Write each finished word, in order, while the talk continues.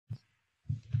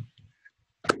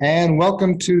And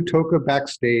welcome to Toka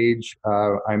Backstage.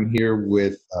 I'm here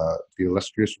with the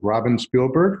illustrious Robin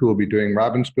Spielberg, who will be doing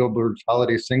Robin Spielberg's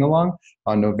Holiday Sing-Along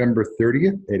on November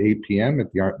 30th at 8 p.m.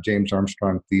 at the James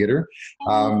Armstrong Theater.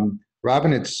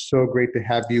 Robin, it's so great to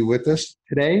have you with us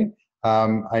today.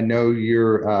 I know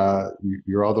you're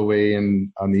all the way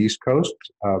on the East Coast,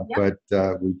 but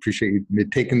we appreciate you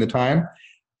taking the time.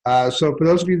 So for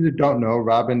those of you that don't know,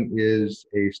 Robin is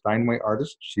a Steinway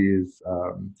artist. She is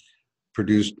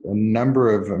produced a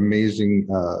number of amazing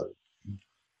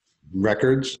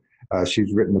records.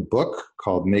 She's written a book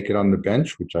called Naked on the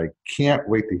Bench, which I can't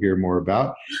wait to hear more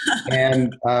about.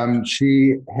 And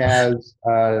she has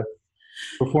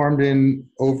performed in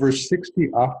over 60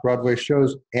 off-Broadway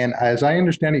shows. And as I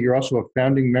understand it, you're also a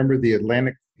founding member of the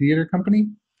Atlantic Theater Company?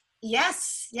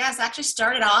 Yes. I actually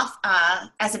started off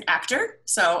as an actor.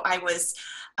 So I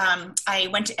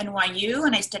went to NYU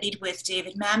and I studied with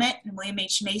David Mamet and William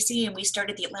H. Macy, and we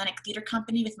started the Atlantic Theater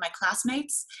Company with my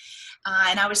classmates.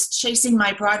 And I was chasing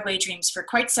my Broadway dreams for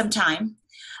quite some time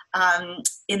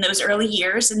in those early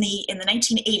years in the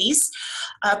 1980s.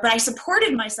 But I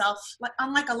supported myself,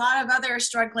 unlike a lot of other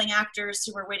struggling actors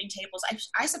who were waiting tables.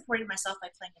 I supported myself by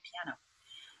playing the piano.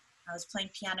 I was playing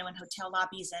piano in hotel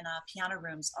lobbies and piano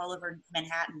rooms all over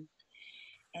Manhattan.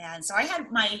 And so I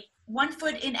had my one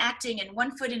foot in acting and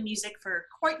one foot in music for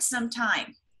quite some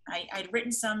time. I'd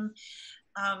written some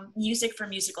music for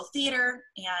musical theater,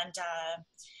 and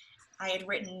I had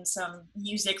written some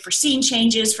music for scene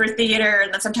changes for theater,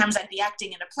 and then sometimes I'd be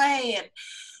acting in a play. And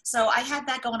so I had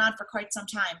that going on for quite some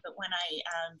time. But when I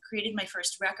created my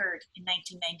first record in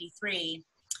 1993,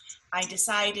 I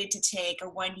decided to take a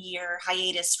 1-year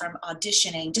hiatus from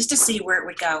auditioning just to see where it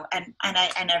would go. And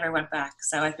I never went back.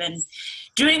 So I've been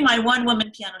doing my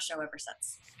one-woman piano show ever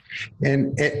since.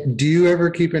 And do you ever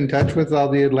keep in touch with all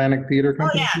the Atlantic Theater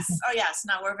Company? Oh yes.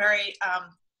 No, we're very,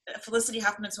 Felicity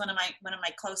Huffman's one of my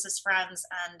closest friends.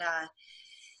 And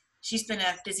she's been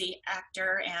a busy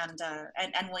actor,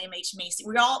 and William H. Macy.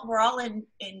 We're all in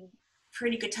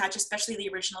pretty good touch, especially the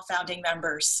original founding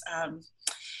members.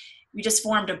 We just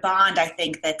formed a bond, I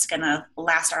think, that's going to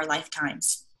last our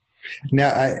lifetimes.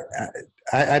 Now,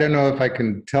 I don't know if I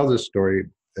can tell this story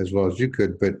as well as you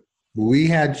could, but we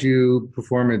had you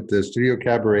perform at the Studio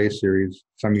Cabaret series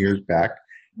some years back.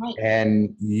 Right.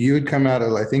 And you had come out,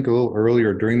 I think, a little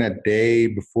earlier during that day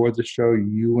before the show.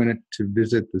 You went to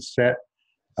visit the set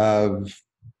of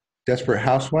Desperate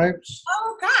Housewives.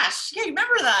 Oh, gosh. Yeah, you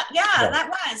remember that. Yeah.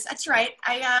 That's right.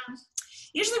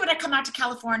 Usually when I come out to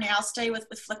California, I'll stay with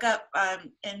Flicka,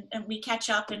 and we catch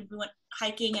up, and we went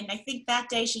hiking. And I think that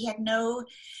day she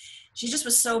just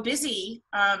was so busy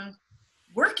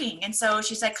working. And so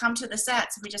she said, come to the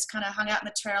set. So we just kind of hung out in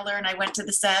the trailer, and I went to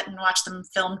the set and watched them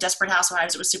film Desperate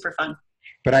Housewives. It was super fun.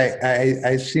 But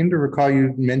I seem to recall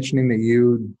you mentioning that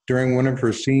you, during one of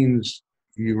her scenes,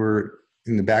 you were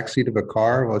in the backseat of a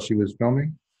car while she was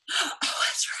filming. Oh,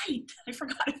 that's right. I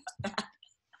forgot about that.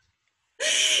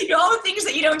 All the things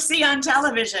that you don't see on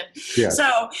television. Yeah.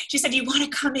 So she said, you want to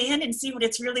come in and see what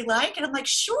it's really like? And I'm like,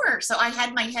 sure. So I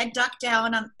had my head ducked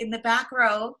down in the back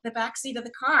row, the back seat of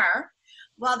the car,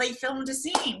 while they filmed a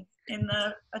scene in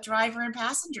a driver and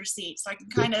passenger seat. So I can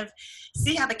kind of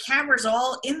see how the camera's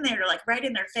all in there, like right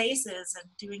in their faces, and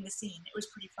doing the scene. It was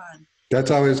pretty fun.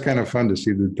 That's always kind of fun to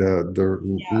see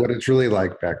what it's really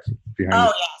like back behind.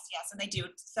 Oh, yes. And they do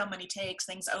so many takes,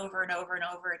 things over and over and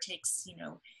over. It takes,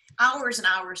 hours and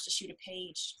hours to shoot a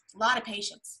page. A lot of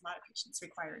patience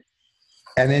required.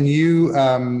 And then you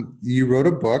wrote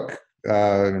a book,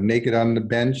 Naked on the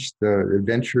Bench, The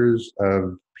Adventures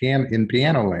of in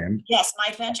Piano Land. Yes, my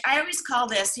adventure. I always call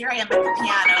this, here I am at the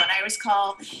piano, and I always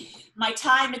call my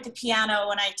time at the piano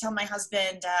when I tell my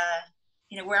husband,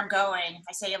 where I'm going.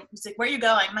 I say, he's like, where are you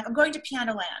going? I'm like, I'm going to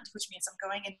Piano Land, which means I'm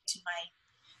going into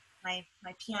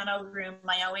my piano room,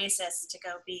 my oasis, to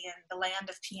go be in the land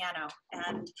of piano.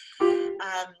 And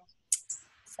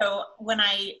so when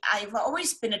I've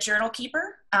always been a journal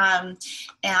keeper,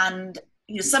 and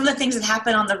some of the things that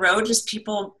happen on the road, just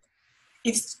people,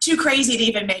 it's too crazy to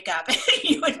even make up.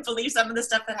 You wouldn't believe some of the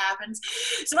stuff that happens.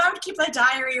 So I would keep a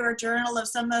diary or a journal of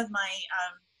some of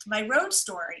my road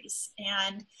stories.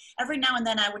 And every now and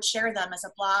then I would share them as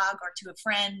a blog or to a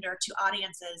friend or to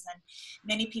audiences. And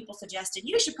many people suggested,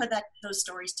 you should put those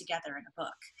stories together in a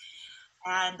book.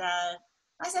 And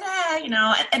I said,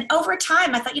 and over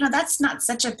time I thought, that's not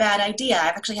such a bad idea. I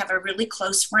actually have a really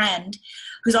close friend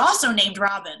who's also named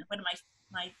Robin, one of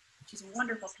she's a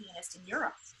wonderful pianist in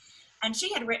Europe. And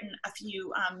she had written a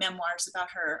few memoirs about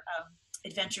her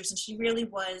adventures, and she really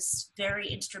was very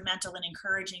instrumental in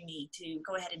encouraging me to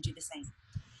go ahead and do the same.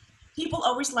 People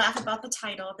always laugh about the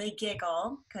title. They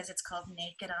giggle because it's called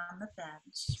Naked on the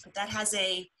Bench, but that has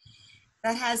a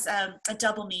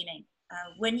double meaning.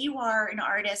 When you are an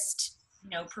artist,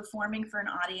 performing for an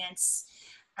audience,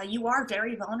 you are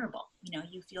very vulnerable.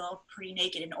 You feel pretty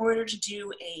naked. In order to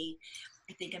do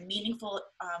I think, a meaningful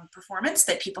performance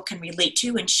that people can relate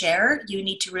to and share, you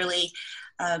need to really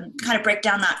kind of break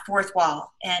down that fourth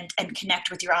wall and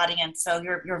connect with your audience. So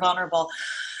you're vulnerable.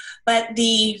 But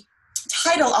the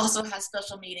title also has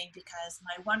special meaning because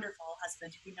my wonderful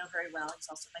husband, who you know very well, he's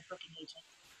also my booking agent,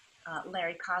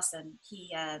 Larry Cosson, he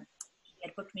had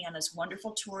booked me on this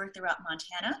wonderful tour throughout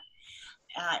Montana.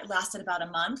 It lasted about a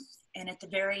month. And at the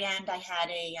very end, I had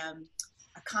a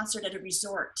concert at a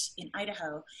resort in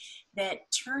Idaho that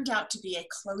turned out to be a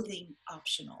clothing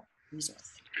optional resort.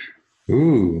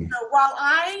 Ooh. So while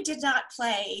I did not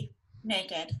play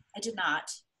naked,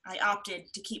 I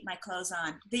opted to keep my clothes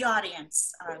on. The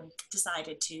audience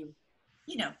decided to,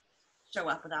 show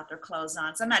up without their clothes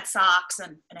on. So I had socks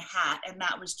and a hat, and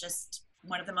that was just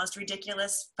one of the most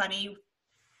ridiculous, funny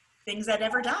things I'd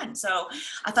ever done. So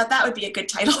I thought that would be a good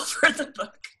title for the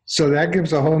book. So that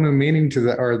gives a whole new meaning to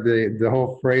the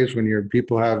whole phrase when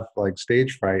people have like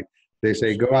stage fright. They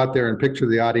say, go out there and picture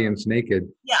the audience naked.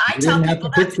 Yeah, I tell people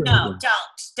don't.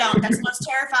 That's the most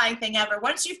terrifying thing ever.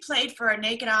 Once you've played for a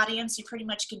naked audience, you pretty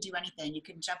much can do anything. You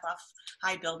can jump off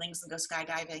high buildings and go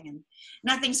skydiving, and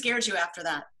nothing scares you after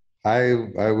that. I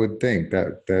would think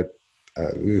that.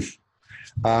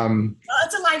 Well,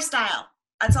 it's a lifestyle.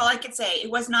 That's all I could say.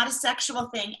 It was not a sexual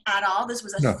thing at all. This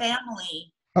was a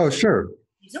family. Oh, sure.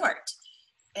 Resort.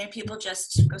 And people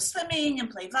just go swimming and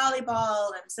play volleyball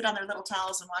and sit on their little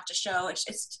towels and watch a show.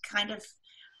 It's kind of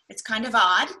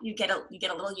odd. You get a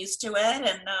little used to it,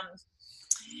 and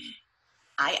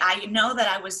I know that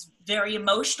I was very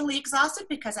emotionally exhausted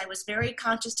because I was very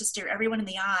conscious to stare everyone in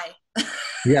the eye.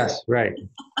 Yes, right.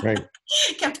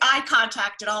 Kept eye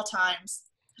contact at all times.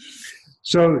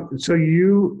 So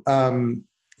you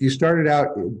started out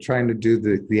trying to do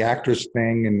the actress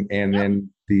thing, and then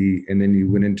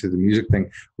you went into the music thing.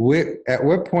 At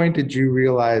what point did you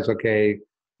realize, okay,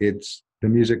 it's the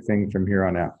music thing from here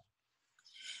on out?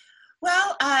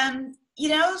 Well,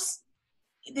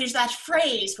 there's that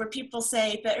phrase where people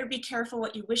say, better be careful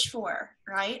what you wish for,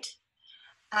 right?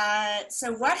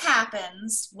 So what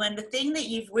happens when the thing that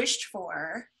you've wished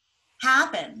for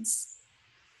happens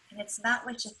and it's not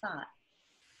what you thought?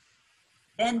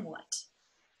 Then what?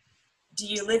 Do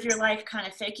you live your life kind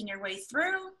of faking your way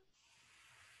through,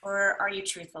 or are you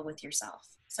truthful with yourself?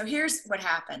 So here's what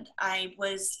happened. I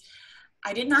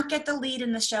did not get the lead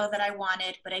in the show that I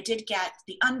wanted, but I did get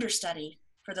the understudy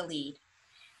for the lead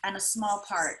and a small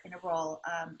part in a role.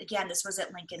 Again, this was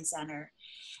at Lincoln Center.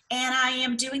 And I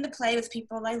am doing the play with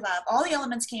people I love. All the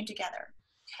elements came together.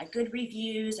 I had good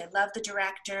reviews. I loved the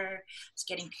director. I was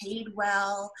getting paid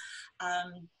well.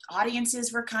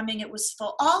 Audiences were coming. It was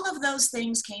full. All of those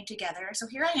things came together. So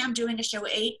here I am doing a show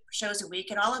 8 shows a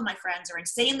week, and all of my friends are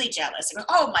insanely jealous. They go,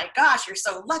 oh my gosh, you're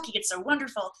so lucky. It's so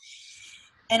wonderful.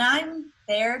 And I'm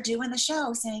there doing the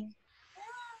show saying,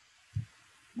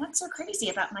 what's so crazy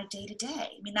about my day-to-day?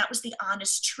 I mean, that was the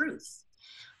honest truth.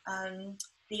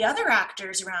 The other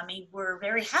actors around me were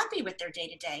very happy with their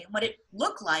day-to-day. And what it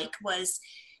looked like was,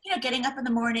 getting up in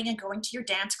the morning and going to your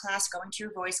dance class, going to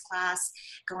your voice class,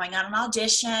 going on an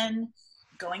audition,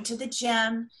 going to the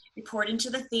gym, reporting to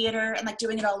the theater, and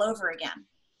doing it all over again.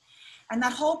 And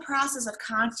that whole process of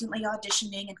constantly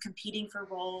auditioning and competing for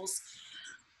roles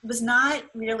was not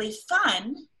really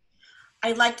fun.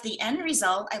 I liked the end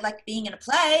result. I liked being in a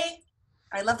play.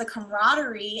 I love the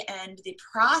camaraderie and the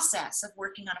process of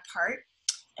working on a part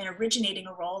and originating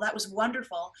a role. That was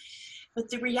wonderful. But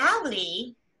the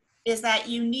reality is that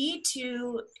you need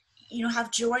to,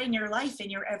 have joy in your life,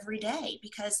 in your everyday,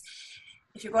 because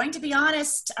if you're going to be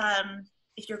honest,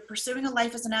 if you're pursuing a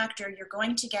life as an actor, you're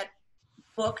going to get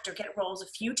booked or get roles a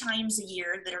few times a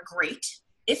year that are great,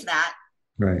 if that.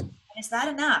 Right. And is that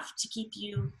enough to keep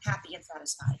you happy and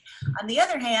satisfied? On the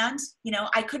other hand,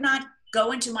 I could not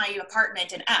go into my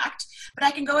apartment and act, but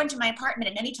I can go into my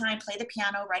apartment at any time, play the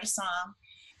piano, write a song.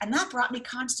 And that brought me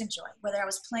constant joy, whether I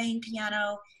was playing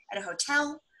piano at a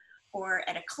hotel or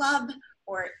at a club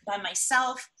or by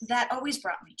myself. That always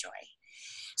brought me joy.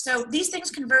 So these things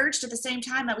converged at the same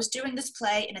time. I was doing this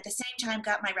play and at the same time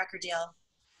got my record deal.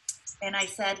 And I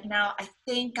said, I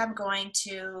think I'm going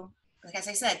to, as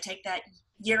I said, take that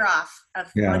year off of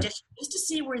audition just to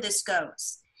see where this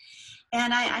goes.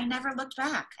 And I never looked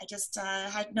back. I just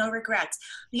had no regrets.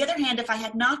 On the other hand, if I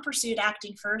had not pursued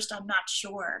acting first, I'm not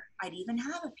sure I'd even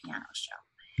have a piano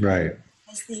show. Right.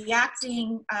 Because the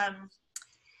acting,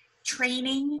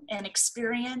 training and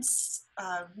experience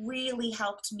really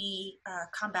helped me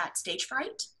combat stage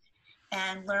fright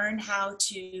and learn how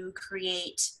to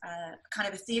create kind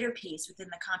of a theater piece within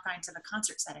the confines of a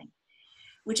concert setting,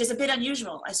 which is a bit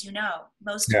unusual, as you know.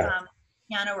 Most Yeah.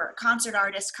 piano or concert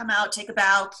artists come out, take a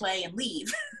bow, play, and leave,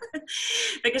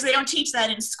 because they don't teach that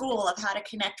in school of how to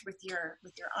connect with your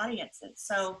audiences.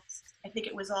 So I think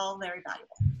it was all very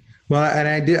valuable. Well, and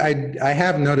I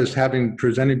have noticed, having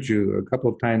presented you a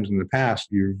couple of times in the past,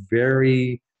 you're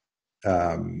very,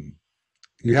 um,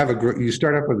 you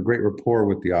start off with a great rapport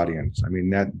with the audience. I mean,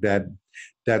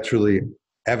 that's really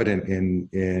evident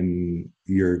in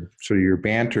your sort of your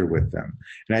banter with them.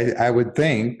 And I would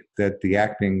think that the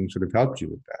acting sort of helped you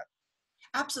with that.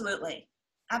 Absolutely.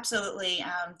 Absolutely.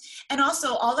 And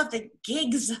also all of the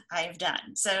gigs I've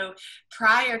done. So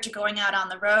prior to going out on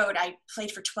the road, I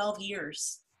played for 12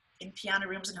 years in piano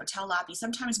rooms and hotel lobbies.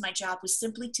 Sometimes my job was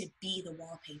simply to be the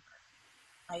wallpaper.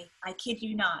 I kid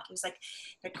you not. It was like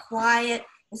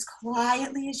as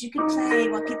quietly as you could play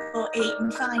while people ate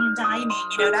and fine dining.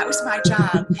 That was my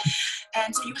job.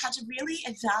 And so you had to really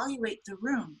evaluate the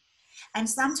room. And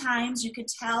sometimes you could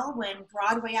tell when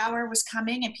Broadway hour was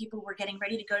coming and people were getting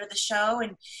ready to go to the show,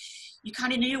 and you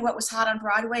kind of knew what was hot on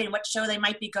Broadway and what show they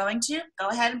might be going to. Go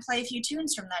ahead and play a few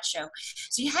tunes from that show.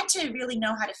 So you had to really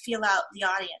know how to feel out the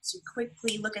audience. You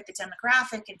quickly look at the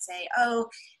demographic and say, oh,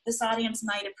 this audience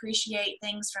might appreciate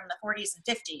things from the 40s and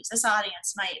 50s. This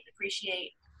audience might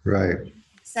appreciate Right.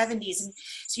 70s. And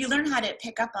so you learn how to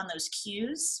pick up on those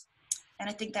cues. And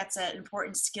I think that's an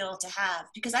important skill to have,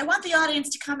 because I want the audience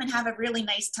to come and have a really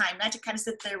nice time, not to kind of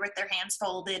sit there with their hands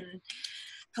folded and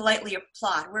politely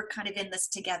applaud. We're kind of in this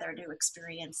together to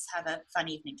experience, have a fun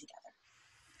evening together.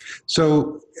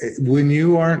 So when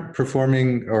you aren't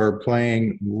performing or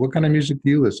playing, what kind of music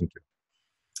do you listen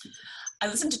to? I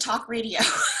listen to talk radio.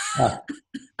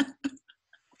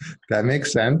 That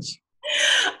makes sense.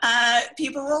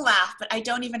 People will laugh, but I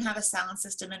don't even have a sound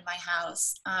system in my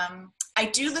house. I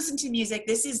do listen to music.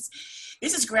 This is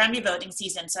Grammy voting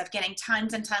season, so I'm getting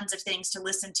tons and tons of things to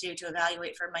listen to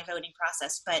evaluate for my voting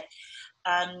process. But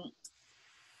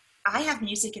I have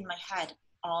music in my head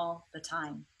all the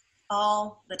time.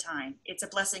 It's a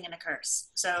blessing and a curse.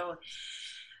 So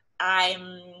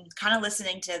I'm kind of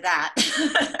listening to that.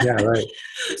 Yeah, right.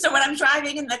 So when I'm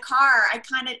driving in the car,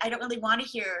 I don't really want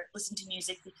to listen to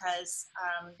music, because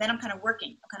then I'm kind of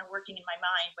working in my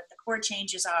mind what the chord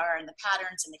changes are and the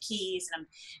patterns and the keys, and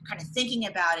I'm kind of thinking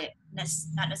about it,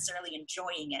 not necessarily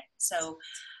enjoying it. So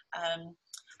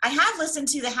I have listened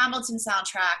to the Hamilton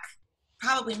soundtrack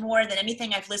probably more than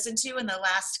anything I've listened to in the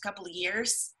last couple of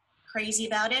years. Crazy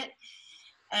about it.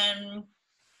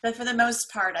 But for the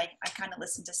most part, I kind of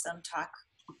listen to some talk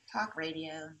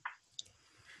radio.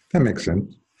 That makes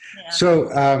sense. Yeah.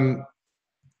 So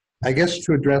I guess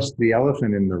to address the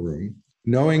elephant in the room,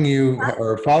 knowing you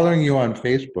or following you on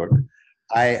Facebook,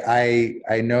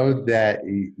 I know that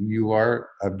you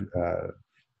are of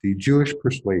the Jewish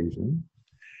persuasion.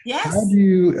 Yes. How do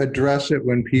you address it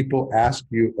when people ask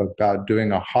you about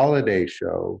doing a holiday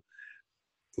show?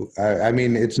 I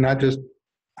mean, it's not just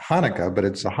Hanukkah, but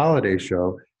it's a holiday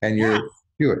show, and you're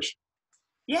Jewish.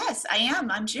 Yes, I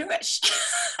am. I'm Jewish.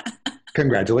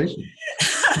 Congratulations.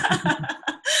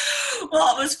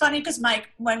 Well, it was funny because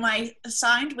when I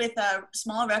signed with a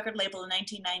small record label in the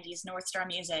 1990s, North Star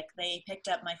Music, they picked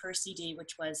up my first CD,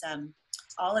 which was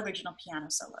all original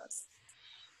piano solos.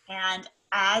 And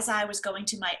as I was I went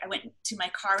to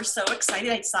my car, I was so excited.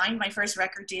 I'd signed my first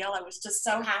record deal. I was just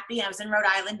so happy. I was in Rhode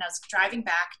Island, and I was driving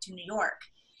back to New York.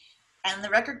 And the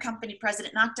record company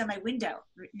president knocked on my window,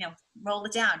 roll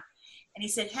it down. And he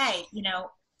said, hey,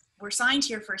 we're signed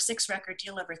here for a 6-record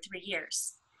deal over 3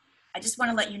 years. I just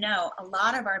want to let you know a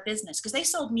lot of our business, because they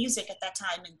sold music at that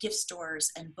time in gift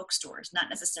stores and bookstores, not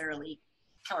necessarily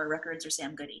Tower Records or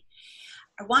Sam Goody.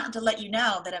 I wanted to let you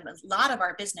know that a lot of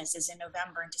our business is in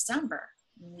November and December.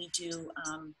 We do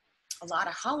a lot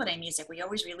of holiday music. We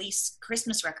always release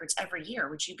Christmas records every year.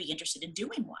 Would you be interested in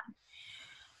doing one?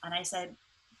 And I said,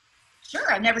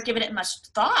 sure. I've never given it much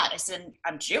thought. I said,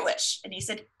 I'm Jewish. And he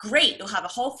said, great. You'll have a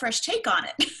whole fresh take on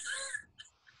it.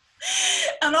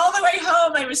 And all the way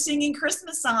home, I was singing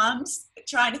Christmas songs,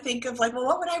 trying to think of what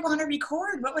would I want to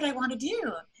record? What would I want to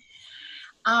do?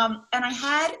 And I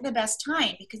had the best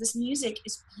time, because this music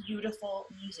is beautiful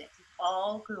music. We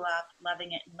all grew up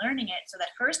loving it and learning it. So that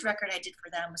first record I did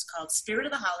for them was called Spirit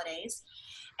of the Holidays.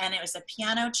 And it was a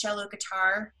piano, cello,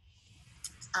 guitar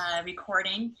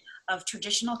recording of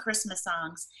traditional Christmas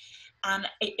songs.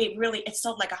 It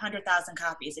sold like 100,000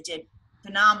 copies. It did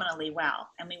phenomenally well.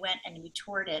 And we went and we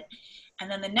toured it. And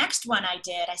then the next one I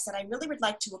did, I said, I really would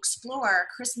like to explore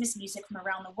Christmas music from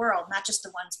around the world, not just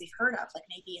the ones we've heard of, like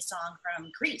maybe a song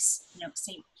from Greece, you know,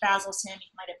 St. Basil's hymn,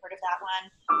 you might have heard of that one.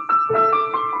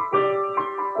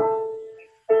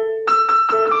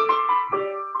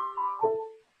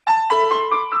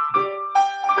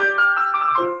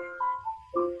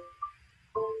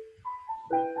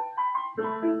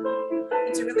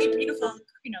 It's a really beautiful,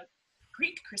 you know,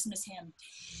 Greek Christmas hymn.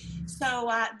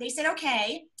 So they said,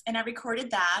 okay, and I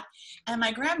recorded that. And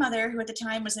my grandmother, who at the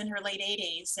time was in her late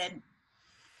 80s, said,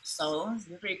 so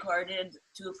you've recorded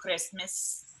 2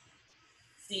 Christmas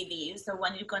CDs, so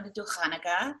when are you going to do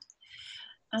Hanukkah?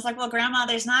 I was like, well, Grandma,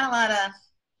 there's not a lot of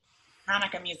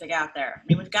Hanukkah music out there. I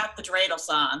mean, we've got the dreidel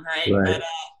song, right? But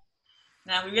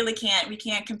no, we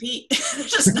can't compete.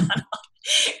 There's just not a lot.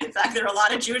 In fact, there are a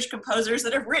lot of Jewish composers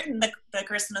that have written the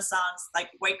Christmas songs, like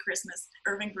White Christmas,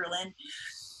 Irving Berlin.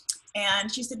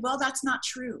 And she said, well, that's not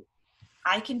true.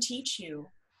 I can teach you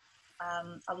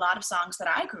a lot of songs that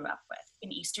I grew up with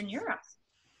in Eastern Europe.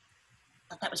 I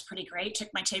thought that was pretty great. Took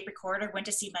my tape recorder, went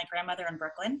to see my grandmother in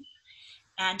Brooklyn,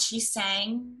 and she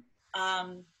sang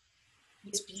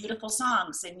these beautiful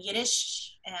songs in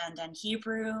Yiddish and in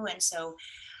Hebrew. And so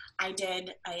I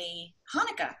did a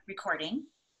Hanukkah recording.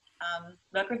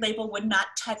 Record label would not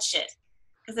touch it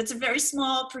because it's a very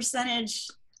small percentage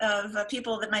of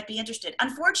people that might be interested.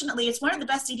 Unfortunately, it's one of the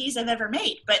best CDs I've ever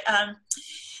made, but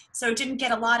so it didn't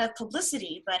get a lot of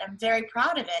publicity, but I'm very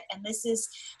proud of it. And this is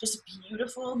just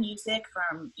beautiful music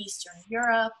from Eastern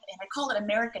Europe, and I call it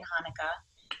American Hanukkah,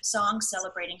 songs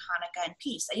celebrating Hanukkah and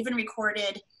peace. I even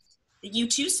recorded the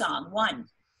U2 song, One,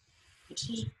 which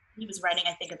he was writing,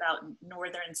 I think, about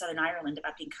Northern and Southern Ireland,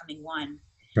 about becoming one.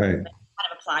 Right. But it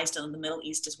kind of applies to the Middle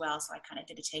East as well, so I kind of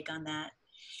did a take on that.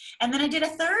 And then I did a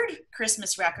third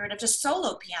Christmas record of just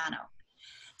solo piano.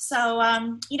 So,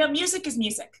 you know, music is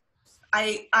music.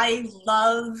 I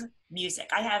love music.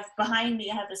 I have behind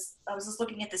me, I was just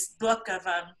looking at this book of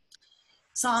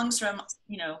songs from,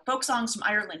 you know, folk songs from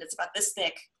Ireland. It's about this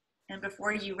thick. And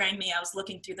before you rang me, I was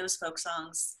looking through those folk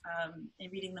songs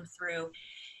and reading them through.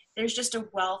 There's just a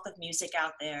wealth of music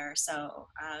out there. So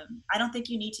I don't think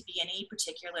you need to be any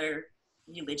particular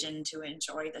religion to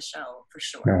enjoy the show, for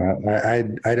sure.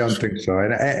 I don't think so.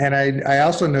 And I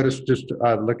also noticed, just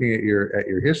looking at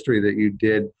your history, that you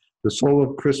did the Soul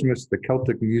of Christmas, the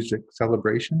Celtic Music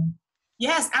Celebration.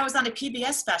 Yes, I was on a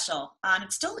PBS special.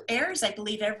 It still airs, I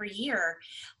believe, every year.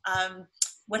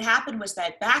 What happened was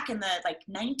that back in the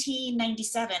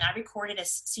 1997, I recorded a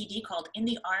CD called "In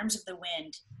the Arms of the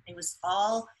Wind." It was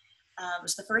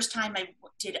the first time I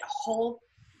did a whole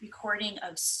recording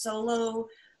of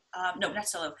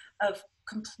of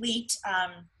complete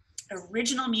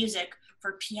original music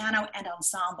for piano and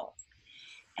ensemble.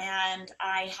 And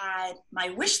I had my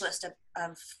wish list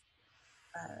of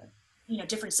you know,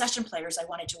 different session players I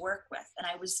wanted to work with. And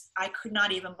I could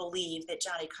not even believe that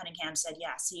Johnny Cunningham said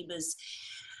yes. He was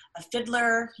a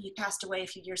fiddler. He passed away a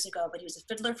few years ago, but he was a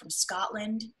fiddler from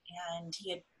Scotland, and he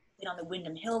had been on the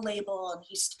Windham Hill label, and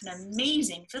he's an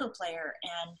amazing fiddle player.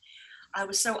 And I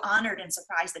was so honored and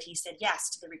surprised that he said yes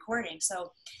to the recording.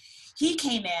 So he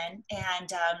came in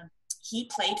and he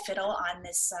played fiddle on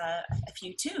this, a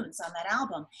few tunes on that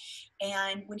album.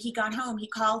 And when he got home, he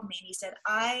called me and he said,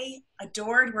 I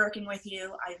adored working with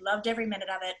you. I loved every minute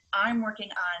of it. I'm working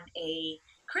on a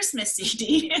Christmas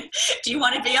CD. Do you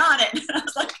want to be on it? And I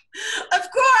was like, of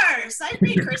course, I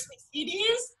read Christmas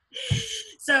CDs.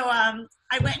 So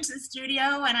I went into the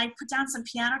studio and I put down some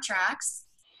piano tracks.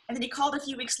 And then he called a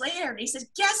few weeks later and he said,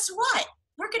 guess what?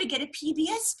 We're going to get a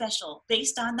PBS special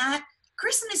based on that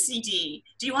Christmas CD.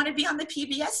 Do you want to be on the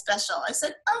PBS special? I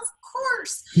said, of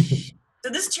course.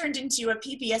 So this turned into a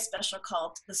PBS special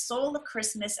called The Soul of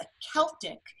Christmas, a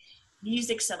Celtic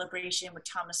music celebration with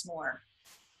Thomas Moore.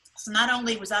 So not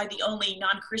only was I the only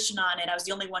non-Christian on it, I was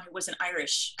the only one who wasn't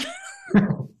Irish.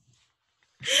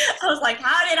 I was like,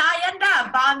 how did I end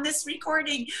up on this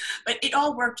recording? But it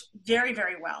all worked very,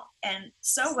 very well. And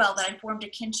so well that I formed a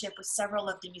kinship with several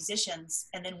of the musicians.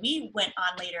 And then we went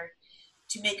on later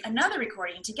to make another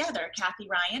recording together. Kathy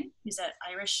Ryan, who's an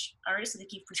Irish artist, I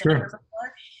think you've presented her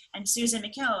before, and Susan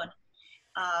McKeown.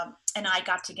 And I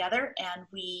got together and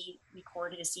we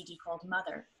recorded a CD called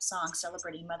Mother, a song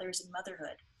celebrating mothers and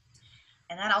motherhood.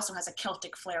 And that also has a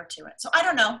Celtic flair to it. So I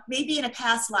don't know, maybe in a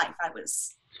past life I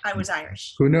was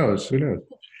Irish. Who knows? Who knows?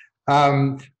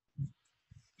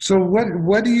 So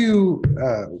what do you,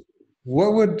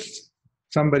 what would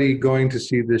somebody going to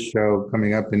see this show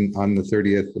coming up on the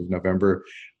 30th of November,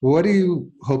 what do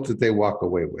you hope that they walk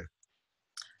away with?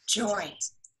 Joy.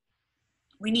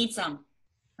 We need some,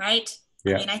 right?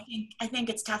 Yeah. I mean, I think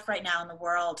it's tough right now in the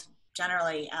world.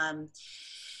 generally.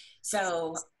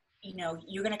 So,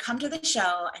 you're going to come to the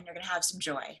show and you're going to have some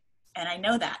joy. And I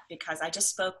know that because I just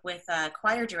spoke with a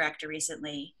choir director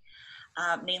recently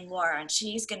named Laura, and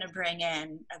she's going to bring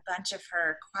in a bunch of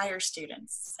her choir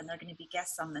students, and they're going to be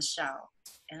guests on the show.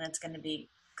 And it's going to be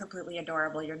completely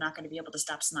adorable. You're not going to be able to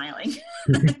stop smiling.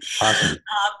 Awesome.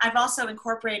 I've also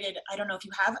incorporated, I don't know if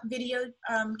you have video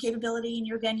capability in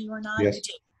your venue or not. Yes. You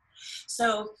do.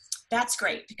 So that's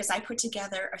great because I put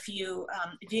together a few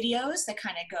videos that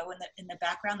kind of go in the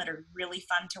background that are really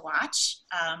fun to watch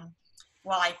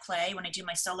while I play, when I do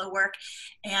my solo work.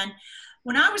 And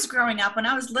when I was growing up, when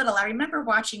I was little, I remember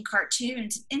watching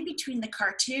cartoons. In between the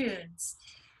cartoons,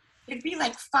 it'd be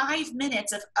like 5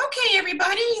 minutes of, okay,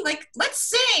 everybody, like, let's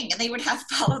sing. And they would have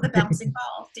Follow the Bouncing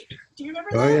Ball. Do you remember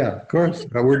that? Oh, yeah, of course.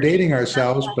 We're dating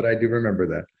ourselves, but I do remember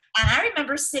that. And I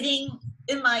remember sitting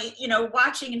in my,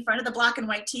 watching in front of the black and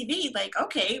white TV, like,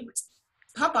 okay,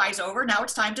 Popeye's over. Now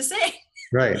it's time to sing.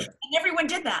 Right. And everyone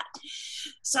did that.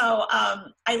 So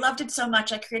I loved it so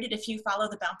much. I created a few Follow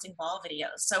the Bouncing Ball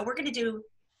videos. So we're going to do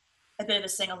a bit of a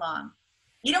sing-along.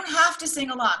 You don't have to sing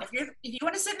along. If you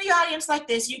want to sit in the audience like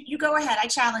this, you go ahead. I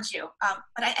challenge you.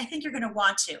 But I think you're going to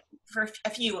want to for a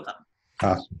few of them.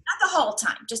 Awesome. Not the whole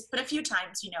time, but a few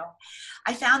times,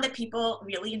 I found that people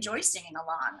really enjoy singing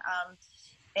along.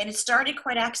 And it started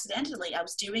quite accidentally. I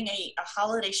was doing a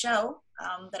holiday show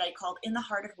that I called In the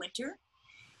Heart of Winter.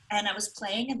 And I was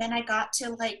playing, and then I got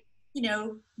to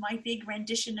my big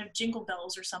rendition of Jingle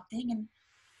Bells or something, and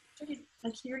started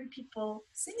hearing people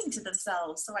singing to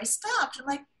themselves. So I stopped. I'm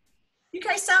like, you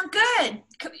guys sound good.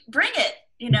 Bring it,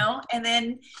 And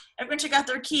then everyone took out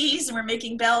their keys and were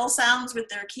making bell sounds with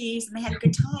their keys, and they had a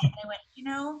good time. And I went, you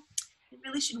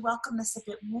really should welcome this a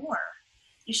bit more.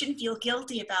 You shouldn't feel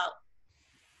guilty about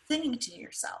singing to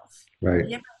yourself. Right.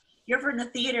 You're ever in the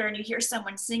theater and you hear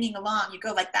someone singing along, you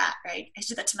go like that, right? I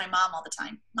do that to my mom all the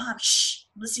time. Mom, shh,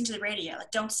 I'm listening to the radio. Like,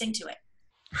 don't sing to it.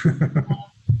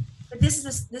 But this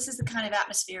is the kind of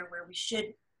atmosphere where we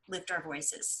should lift our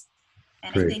voices.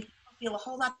 And Great. I think people feel a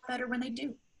whole lot better when they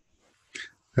do.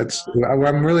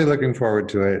 I'm really looking forward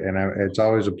to it, and it's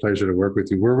always a pleasure to work with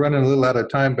you. We're running a little out of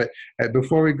time, but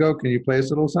before we go, can you play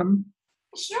us a little something?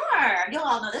 Sure. You'll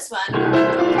all know this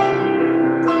one.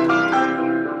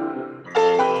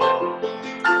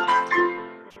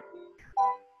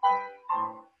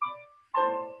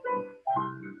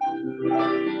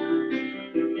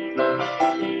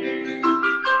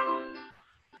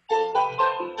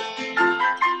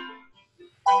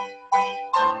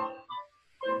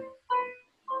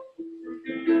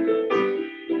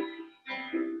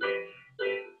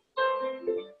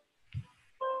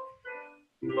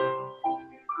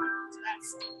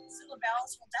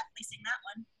 Bells, we'll definitely sing that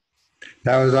one.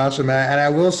 That was awesome. And I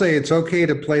will say it's okay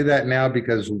to play that now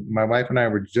because my wife and I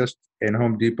were just in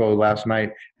Home Depot last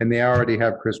night and they already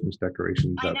have Christmas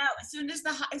decorations up. I know. As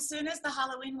soon as the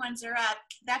Halloween ones are up,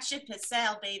 that ship has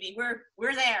sailed, baby.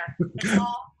 We're there. It's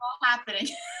all happening.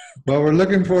 Well, we're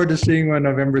looking forward to seeing you on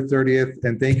November 30th.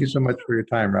 And thank you so much for your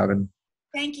time, Robin.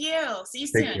 Thank you. See you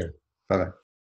soon. Take care. Bye-bye.